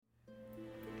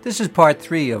This is part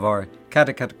 3 of our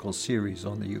Catechetical Series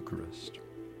on the Eucharist.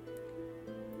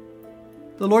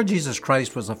 The Lord Jesus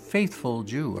Christ was a faithful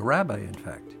Jew, a rabbi in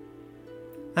fact,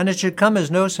 and it should come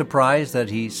as no surprise that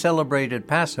he celebrated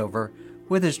Passover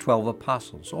with his 12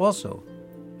 apostles, also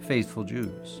faithful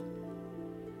Jews.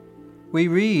 We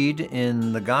read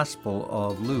in the Gospel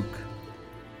of Luke,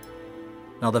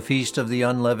 "Now the feast of the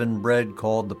unleavened bread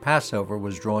called the Passover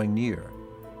was drawing near.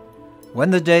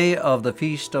 When the day of the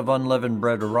feast of unleavened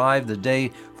bread arrived, the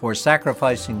day for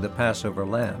sacrificing the Passover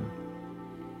lamb,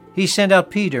 he sent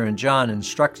out Peter and John,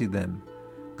 instructing them,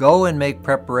 'Go and make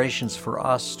preparations for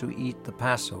us to eat the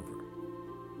Passover.'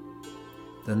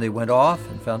 Then they went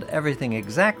off and found everything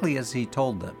exactly as he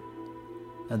told them,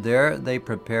 and there they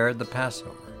prepared the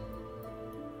Passover.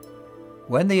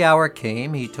 When the hour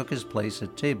came, he took his place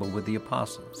at table with the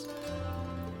apostles.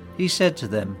 He said to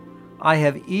them, 'I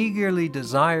have eagerly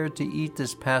desired to eat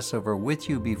this Passover with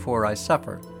you before I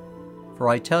suffer, for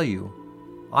I tell you,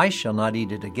 I shall not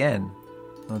eat it again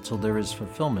until there is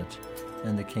fulfillment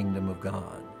in the kingdom of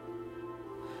God.'"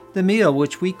 The meal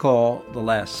which we call the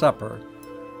Last Supper,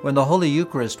 when the Holy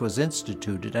Eucharist was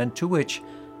instituted and to which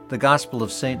the Gospel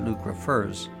of St. Luke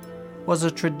refers, was a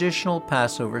traditional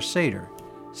Passover Seder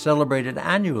celebrated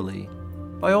annually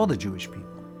by all the Jewish people.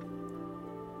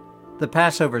 The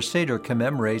Passover Seder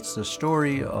commemorates the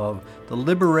story of the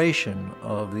liberation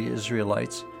of the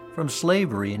Israelites from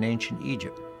slavery in ancient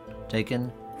Egypt,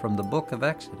 taken from the book of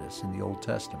Exodus in the Old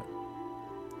Testament.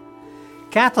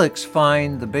 Catholics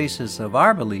find the basis of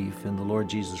our belief in the Lord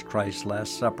Jesus Christ's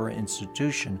Last Supper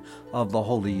institution of the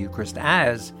Holy Eucharist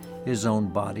as his own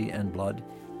body and blood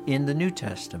in the New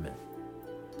Testament.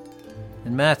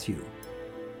 In Matthew,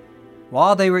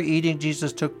 "While they were eating,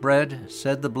 Jesus took bread,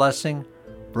 said the blessing,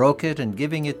 broke it, and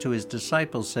giving it to his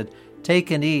disciples, said,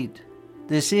 'Take and eat.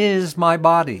 This is my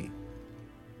body.'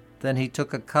 Then he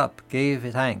took a cup,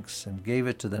 gave thanks, and gave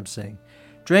it to them, saying,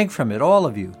 'Drink from it, all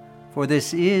of you, for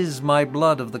this is my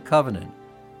blood of the covenant,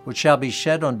 which shall be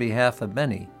shed on behalf of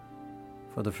many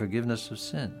for the forgiveness of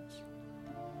sins.'"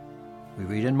 We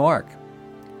read in Mark,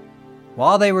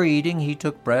 "While they were eating, he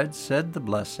took bread, said the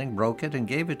blessing, broke it, and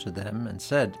gave it to them, and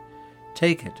said,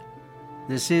 'Take it.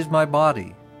 This is my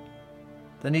body.'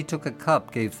 Then he took a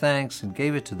cup, gave thanks, and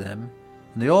gave it to them,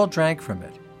 and they all drank from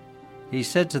it. He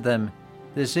said to them,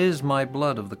 'This is my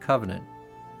blood of the covenant,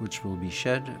 which will be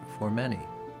shed for many.'"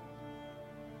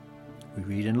 We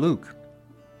read in Luke,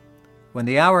 "When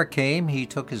the hour came, he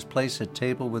took his place at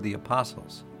table with the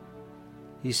apostles.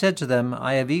 He said to them,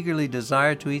 'I have eagerly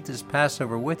desired to eat this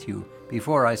Passover with you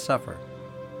before I suffer.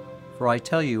 For I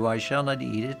tell you, I shall not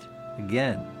eat it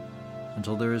again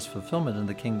until there is fulfillment in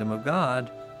the kingdom of God.'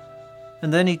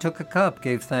 And then he took a cup,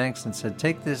 gave thanks, and said,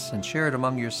 'Take this and share it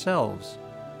among yourselves.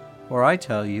 For I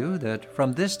tell you that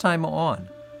from this time on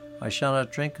I shall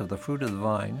not drink of the fruit of the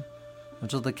vine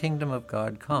until the kingdom of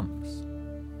God comes.'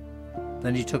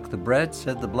 Then he took the bread,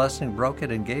 said the blessing, broke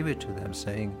it, and gave it to them,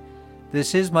 saying,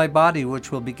 'This is my body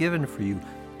which will be given for you.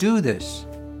 Do this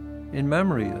in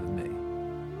memory of me.'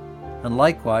 And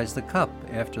likewise the cup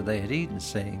after they had eaten,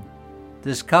 saying,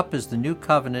 'This cup is the new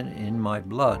covenant in my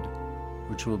blood,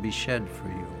 which will be shed for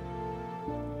you.'"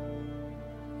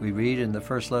 We read in the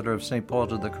first letter of St. Paul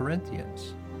to the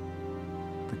Corinthians,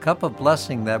 "The cup of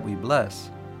blessing that we bless,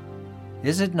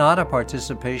 is it not a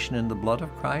participation in the blood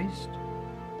of Christ?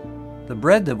 The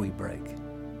bread that we break,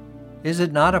 is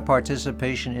it not a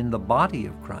participation in the body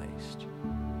of Christ?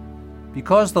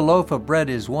 Because the loaf of bread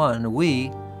is one,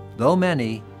 we, though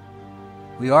many,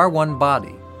 we are one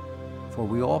body, for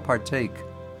we all partake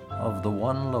of the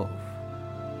one loaf."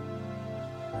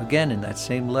 Again in that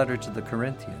same letter to the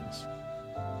Corinthians,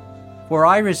 "For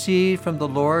I received from the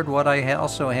Lord what I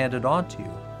also handed on to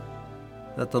you,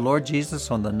 that the Lord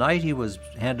Jesus, on the night he was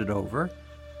handed over,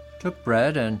 took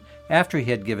bread, and after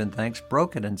he had given thanks,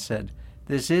 broke it and said,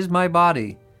 'This is my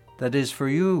body that is for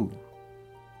you.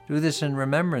 Do this in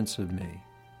remembrance of me.'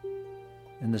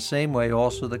 In the same way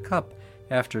also the cup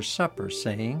after supper,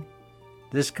 saying,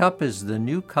 'This cup is the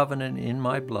new covenant in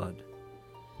my blood.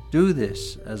 Do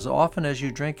this as often as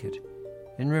you drink it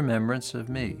in remembrance of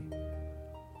me.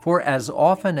 For as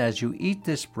often as you eat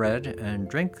this bread and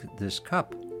drink this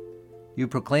cup, you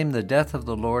proclaim the death of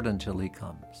the Lord until he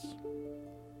comes."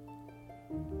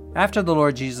 After the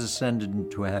Lord Jesus ascended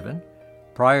into heaven,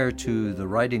 prior to the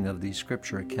writing of these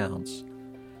scripture accounts,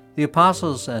 the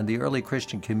apostles and the early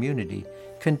Christian community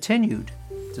continued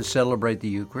to celebrate the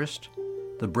Eucharist,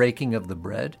 the breaking of the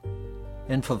bread,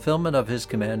 in fulfillment of his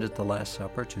command at the Last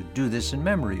Supper to do this in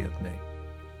memory of me.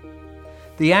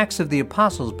 The Acts of the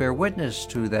Apostles bear witness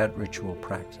to that ritual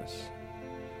practice.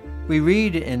 We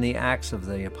read in the Acts of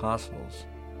the Apostles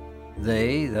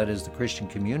They, that is the Christian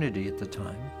community at the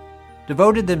time,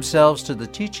 devoted themselves to the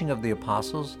teaching of the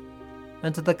apostles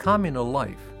and to the communal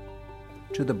life,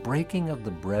 to the breaking of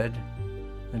the bread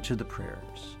and to the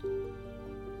prayers.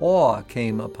 Awe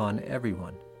came upon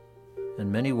everyone,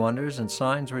 and many wonders and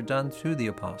signs were done through the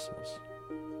apostles.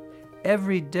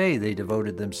 Every day they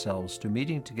devoted themselves to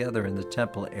meeting together in the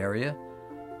temple area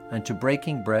and to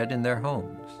breaking bread in their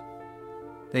homes.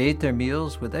 They ate their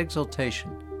meals with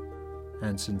exultation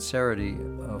and sincerity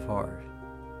of heart.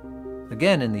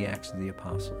 Again in the Acts of the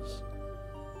Apostles.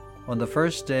 On the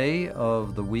first day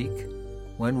of the week,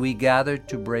 when we gathered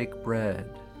to break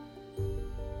bread.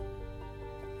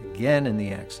 Again in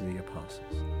the Acts of the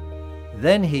Apostles.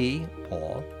 Then he,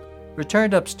 Paul,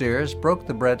 returned upstairs, broke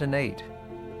the bread, and ate.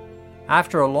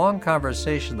 After a long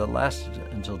conversation that lasted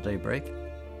until daybreak,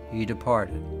 he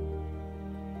departed.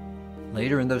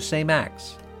 Later in those same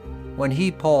Acts, when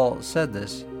he, Paul, said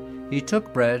this, he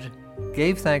took bread,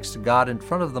 gave thanks to God in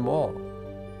front of them all,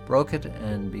 broke it,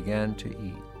 and began to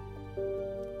eat.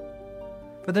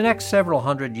 For the next several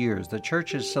hundred years, the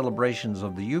Church's celebrations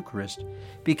of the Eucharist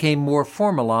became more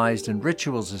formalized and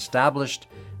rituals established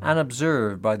and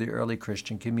observed by the early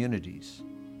Christian communities.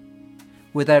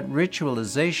 With that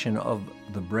ritualization of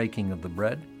the breaking of the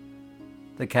bread,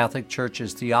 the Catholic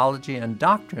Church's theology and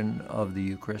doctrine of the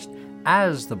Eucharist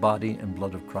as the body and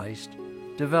blood of Christ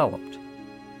developed.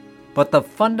 But the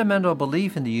fundamental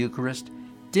belief in the Eucharist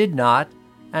did not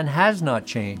and has not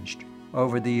changed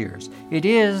over the years. It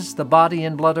is the body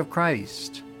and blood of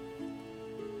Christ.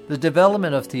 The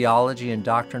development of theology and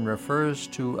doctrine refers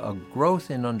to a growth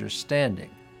in understanding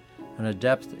and a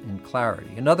depth in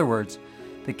clarity. In other words,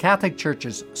 the Catholic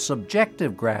Church's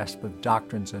subjective grasp of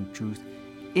doctrines and truth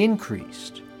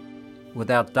increased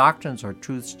without doctrines or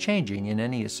truths changing in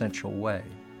any essential way.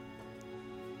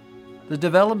 The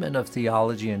development of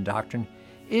theology and doctrine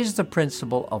is the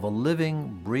principle of a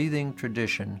living, breathing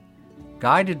tradition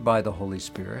guided by the Holy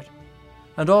Spirit,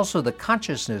 and also the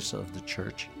consciousness of the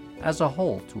Church as a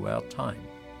whole throughout time.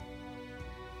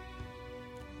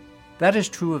 That is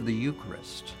true of the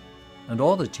Eucharist and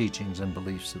all the teachings and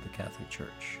beliefs of the Catholic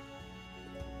Church.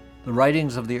 The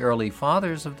writings of the early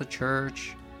fathers of the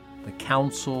Church, the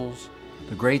councils,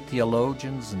 the great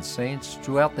theologians and saints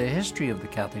throughout the history of the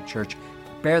Catholic Church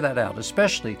bear that out,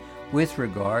 especially with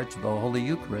regard to the Holy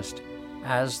Eucharist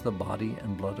as the body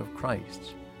and blood of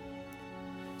Christ.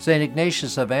 St.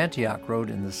 Ignatius of Antioch wrote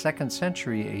in the 2nd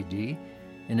century A.D.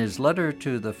 in his letter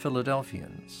to the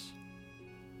Philadelphians,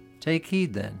 "Take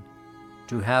heed then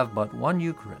to have but one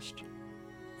Eucharist,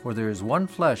 for there is one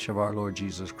flesh of our Lord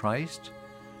Jesus Christ,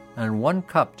 and one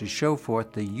cup to show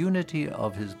forth the unity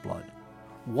of his blood,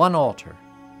 one altar,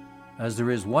 as there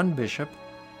is one bishop,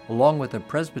 along with a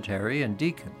presbytery and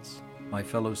deacons, my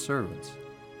fellow servants,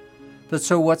 that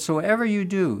so whatsoever you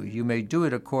do, you may do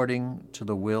it according to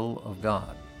the will of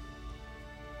God."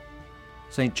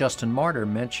 St. Justin Martyr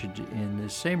mentioned in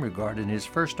this same regard in his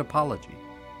first apology.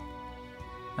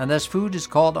 And thus food is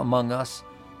called among us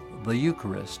the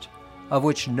Eucharist, of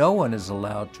which no one is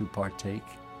allowed to partake,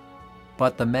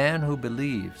 but the man who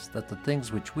believes that the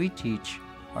things which we teach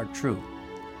are true,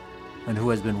 and who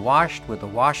has been washed with a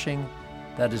washing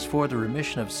that is for the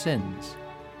remission of sins,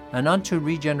 and unto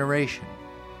regeneration,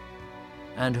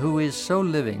 and who is so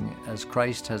living as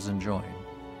Christ has enjoined.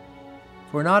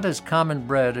 For not as common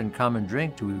bread and common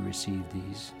drink do we receive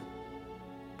these,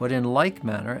 but in like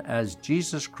manner as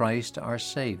Jesus Christ our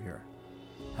Savior,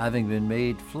 having been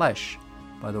made flesh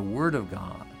by the Word of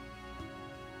God,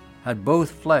 had both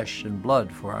flesh and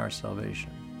blood for our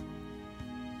salvation.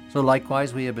 So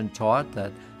likewise we have been taught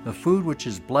that the food which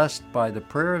is blessed by the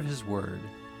prayer of His Word,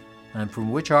 and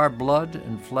from which our blood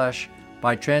and flesh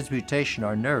by transmutation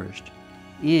are nourished,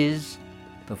 is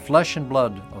the flesh and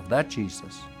blood of that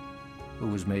Jesus who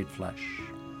was made flesh.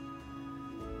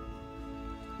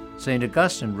 St.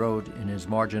 Augustine wrote in his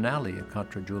Marginalia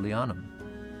contra Julianum,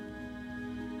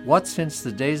 "What since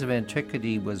the days of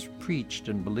antiquity was preached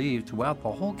and believed throughout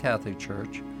the whole Catholic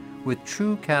Church with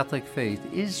true Catholic faith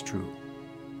is true,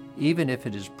 even if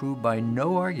it is proved by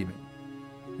no argument,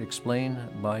 explained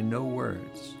by no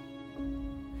words."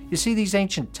 You see, these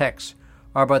ancient texts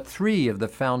are but three of the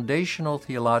foundational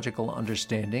theological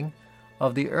understanding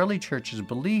of the early Church's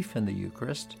belief in the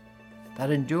Eucharist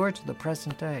that endure to the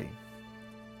present day.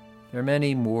 There are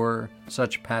many more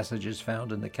such passages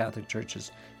found in the Catholic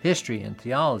Church's history and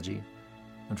theology,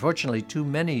 unfortunately too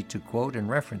many to quote and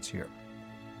reference here.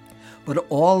 But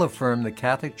all affirm the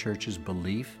Catholic Church's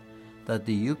belief that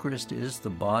the Eucharist is the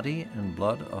body and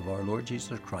blood of our Lord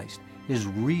Jesus Christ, His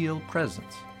real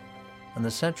presence, and the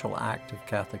central act of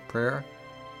Catholic prayer,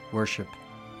 worship,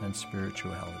 and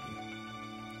spirituality.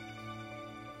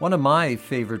 One of my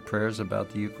favorite prayers about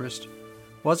the Eucharist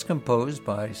was composed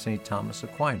by St. Thomas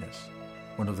Aquinas,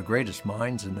 one of the greatest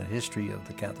minds in the history of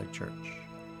the Catholic Church.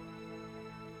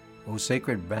 O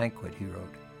sacred banquet, he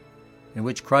wrote, in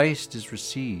which Christ is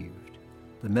received,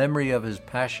 the memory of his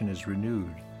passion is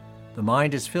renewed, the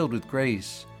mind is filled with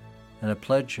grace, and a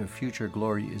pledge of future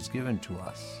glory is given to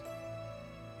us.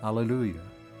 Alleluia.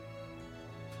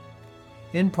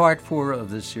 In Part 4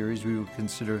 of this series, we will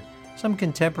consider some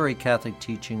contemporary Catholic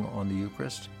teaching on the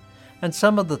Eucharist and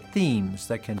some of the themes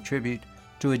that contribute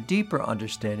to a deeper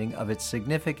understanding of its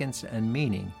significance and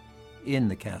meaning in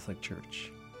the Catholic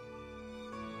Church.